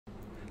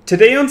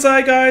Today on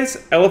Sci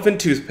Guys,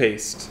 elephant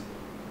toothpaste.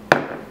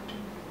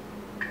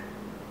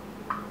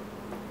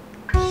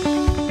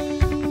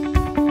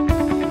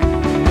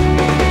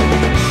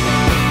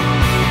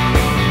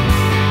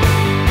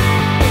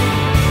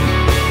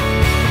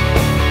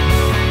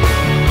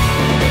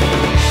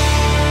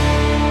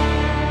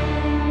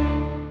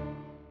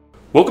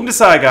 Welcome to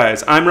Sci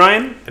Guys. I'm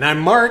Ryan. And I'm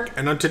Mark,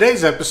 and on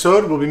today's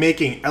episode, we'll be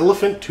making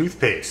elephant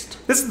toothpaste.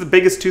 This is the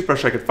biggest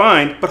toothbrush I could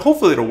find, but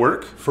hopefully it'll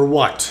work. For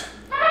what?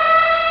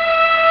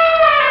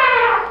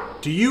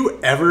 Do you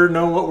ever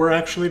know what we're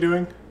actually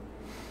doing?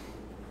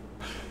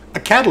 A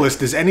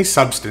catalyst is any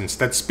substance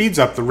that speeds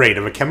up the rate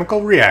of a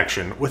chemical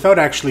reaction without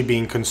actually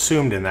being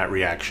consumed in that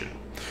reaction.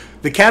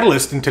 The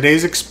catalyst in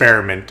today's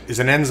experiment is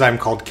an enzyme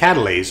called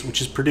catalase,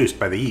 which is produced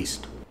by the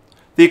yeast.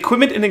 The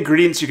equipment and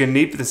ingredients you're going to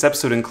need for this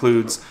episode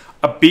includes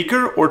a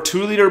beaker or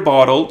 2-liter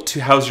bottle to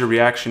house your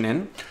reaction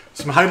in,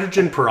 some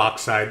hydrogen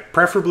peroxide,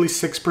 preferably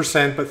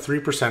 6%, but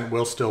 3%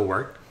 will still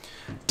work,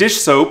 dish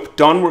soap,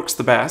 Dawn works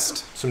the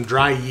best, some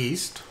dry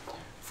yeast,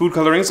 food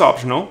coloring is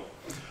optional,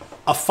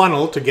 a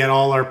funnel to get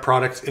all our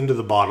products into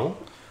the bottle,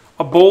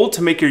 a bowl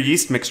to make your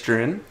yeast mixture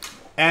in,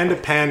 and a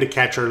pan to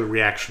catch our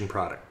reaction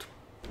product.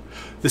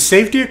 The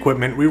safety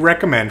equipment we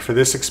recommend for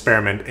this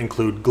experiment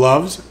include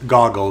gloves,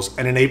 goggles,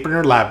 and an apron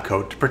or lab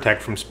coat to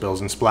protect from spills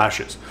and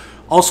splashes.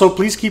 Also,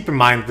 please keep in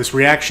mind that this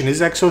reaction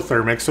is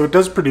exothermic, so it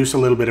does produce a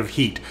little bit of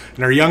heat,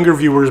 and our younger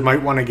viewers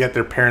might want to get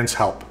their parents'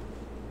 help.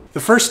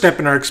 The first step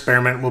in our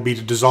experiment will be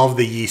to dissolve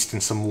the yeast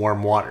in some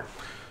warm water.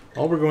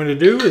 All we're going to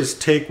do is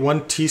take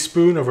 1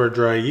 teaspoon of our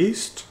dry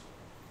yeast,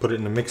 put it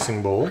in a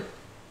mixing bowl.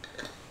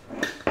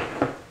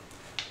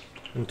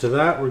 And to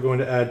that, we're going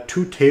to add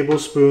 2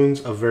 tablespoons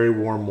of very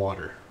warm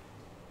water.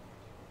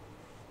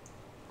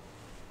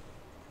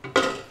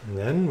 And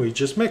then we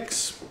just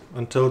mix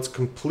until it's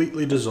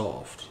completely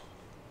dissolved.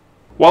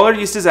 While our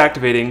yeast is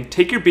activating,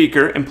 take your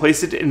beaker and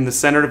place it in the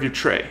center of your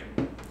tray.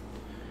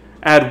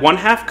 Add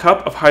 1/2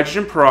 cup of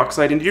hydrogen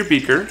peroxide into your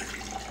beaker.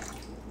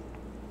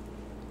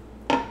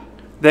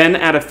 Then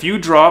add a few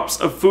drops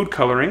of food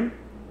coloring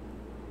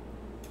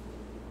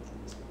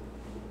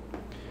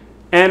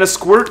and a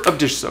squirt of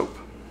dish soap.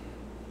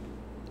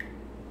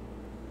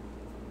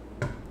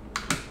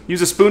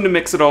 Use a spoon to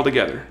mix it all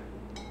together.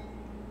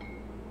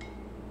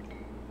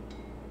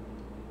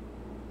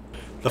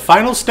 The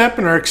final step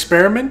in our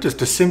experiment is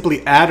to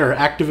simply add our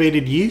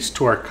activated yeast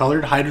to our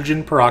colored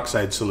hydrogen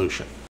peroxide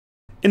solution.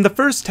 In the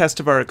first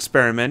test of our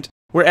experiment,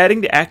 we're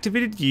adding the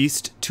activated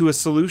yeast to a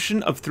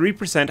solution of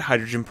 3%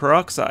 hydrogen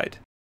peroxide.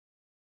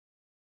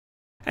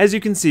 As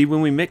you can see,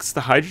 when we mix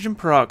the hydrogen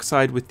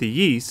peroxide with the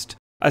yeast,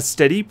 a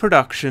steady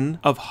production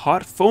of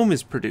hot foam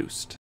is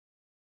produced.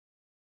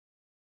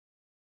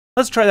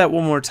 Let's try that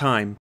one more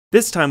time.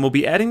 This time we'll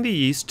be adding the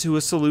yeast to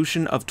a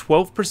solution of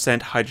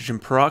 12% hydrogen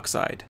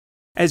peroxide.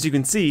 As you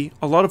can see,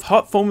 a lot of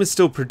hot foam is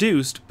still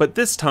produced, but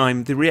this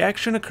time the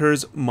reaction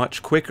occurs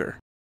much quicker.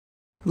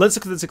 Let's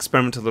look at this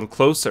experiment a little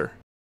closer.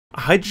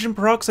 A hydrogen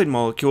peroxide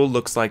molecule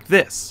looks like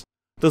this.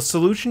 The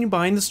solution you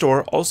buy in the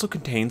store also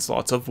contains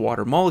lots of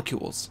water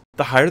molecules.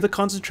 The higher the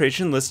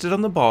concentration listed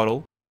on the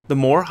bottle, the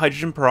more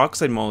hydrogen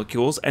peroxide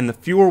molecules and the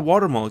fewer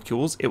water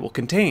molecules it will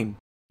contain.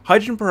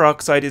 Hydrogen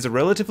peroxide is a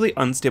relatively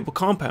unstable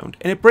compound,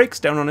 and it breaks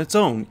down on its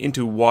own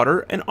into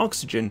water and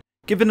oxygen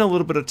given a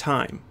little bit of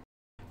time.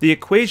 The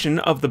equation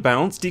of the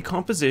balanced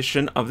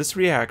decomposition of this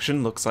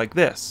reaction looks like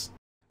this.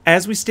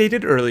 As we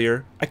stated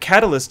earlier, a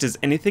catalyst is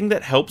anything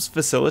that helps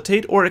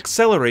facilitate or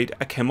accelerate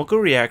a chemical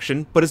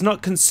reaction but is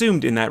not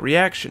consumed in that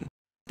reaction.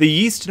 The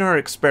yeast in our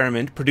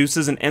experiment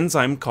produces an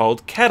enzyme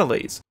called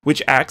catalase,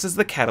 which acts as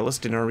the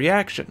catalyst in our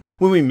reaction.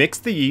 When we mix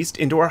the yeast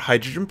into our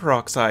hydrogen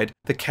peroxide,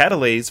 the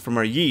catalase from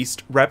our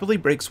yeast rapidly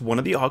breaks one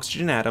of the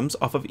oxygen atoms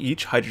off of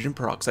each hydrogen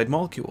peroxide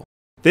molecule.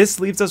 This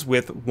leaves us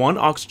with 1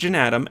 oxygen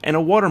atom and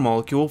a water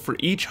molecule for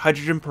each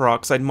hydrogen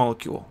peroxide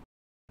molecule.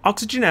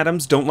 Oxygen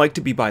atoms don't like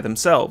to be by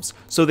themselves,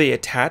 so they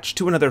attach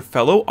to another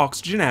fellow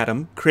oxygen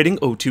atom, creating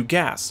O2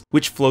 gas,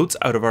 which floats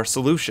out of our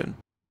solution.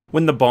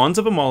 When the bonds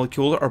of a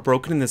molecule are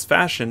broken in this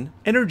fashion,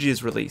 energy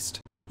is released,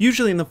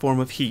 usually in the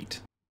form of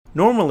heat.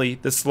 Normally,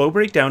 the slow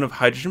breakdown of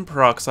hydrogen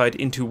peroxide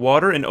into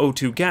water and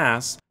O2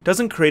 gas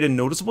doesn't create a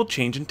noticeable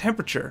change in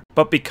temperature,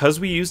 but because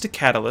we used a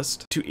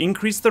catalyst to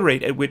increase the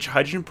rate at which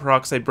hydrogen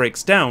peroxide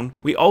breaks down,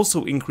 we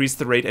also increase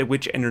the rate at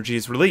which energy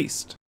is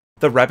released.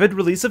 The rapid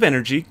release of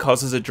energy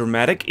causes a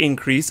dramatic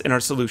increase in our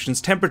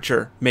solution's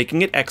temperature,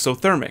 making it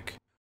exothermic.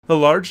 The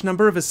large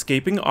number of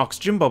escaping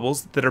oxygen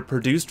bubbles that are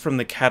produced from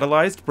the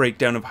catalyzed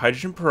breakdown of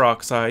hydrogen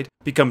peroxide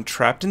become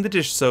trapped in the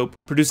dish soap,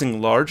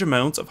 producing large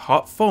amounts of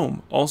hot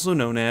foam, also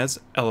known as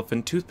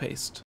elephant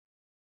toothpaste.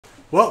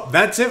 Well,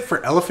 that's it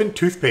for elephant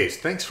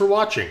toothpaste. Thanks for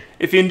watching.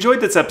 If you enjoyed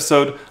this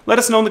episode, let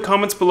us know in the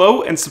comments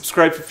below and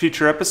subscribe for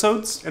future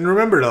episodes. And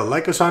remember to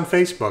like us on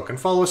Facebook and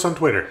follow us on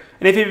Twitter.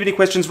 And if you have any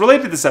questions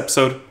related to this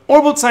episode, or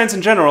about science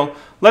in general,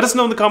 let us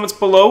know in the comments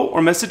below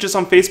or message us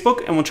on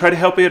Facebook and we'll try to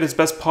help you out as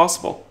best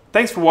possible.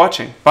 Thanks for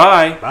watching.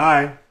 Bye.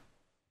 Bye.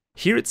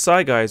 Here at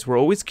Sci Guys, we're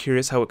always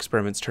curious how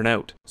experiments turn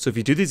out, so if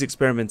you do these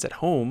experiments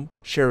at home,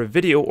 share a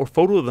video or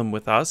photo of them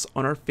with us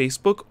on our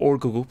Facebook or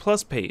Google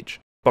Plus page.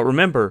 But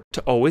remember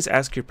to always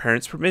ask your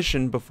parents'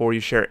 permission before you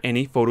share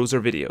any photos or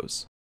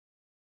videos.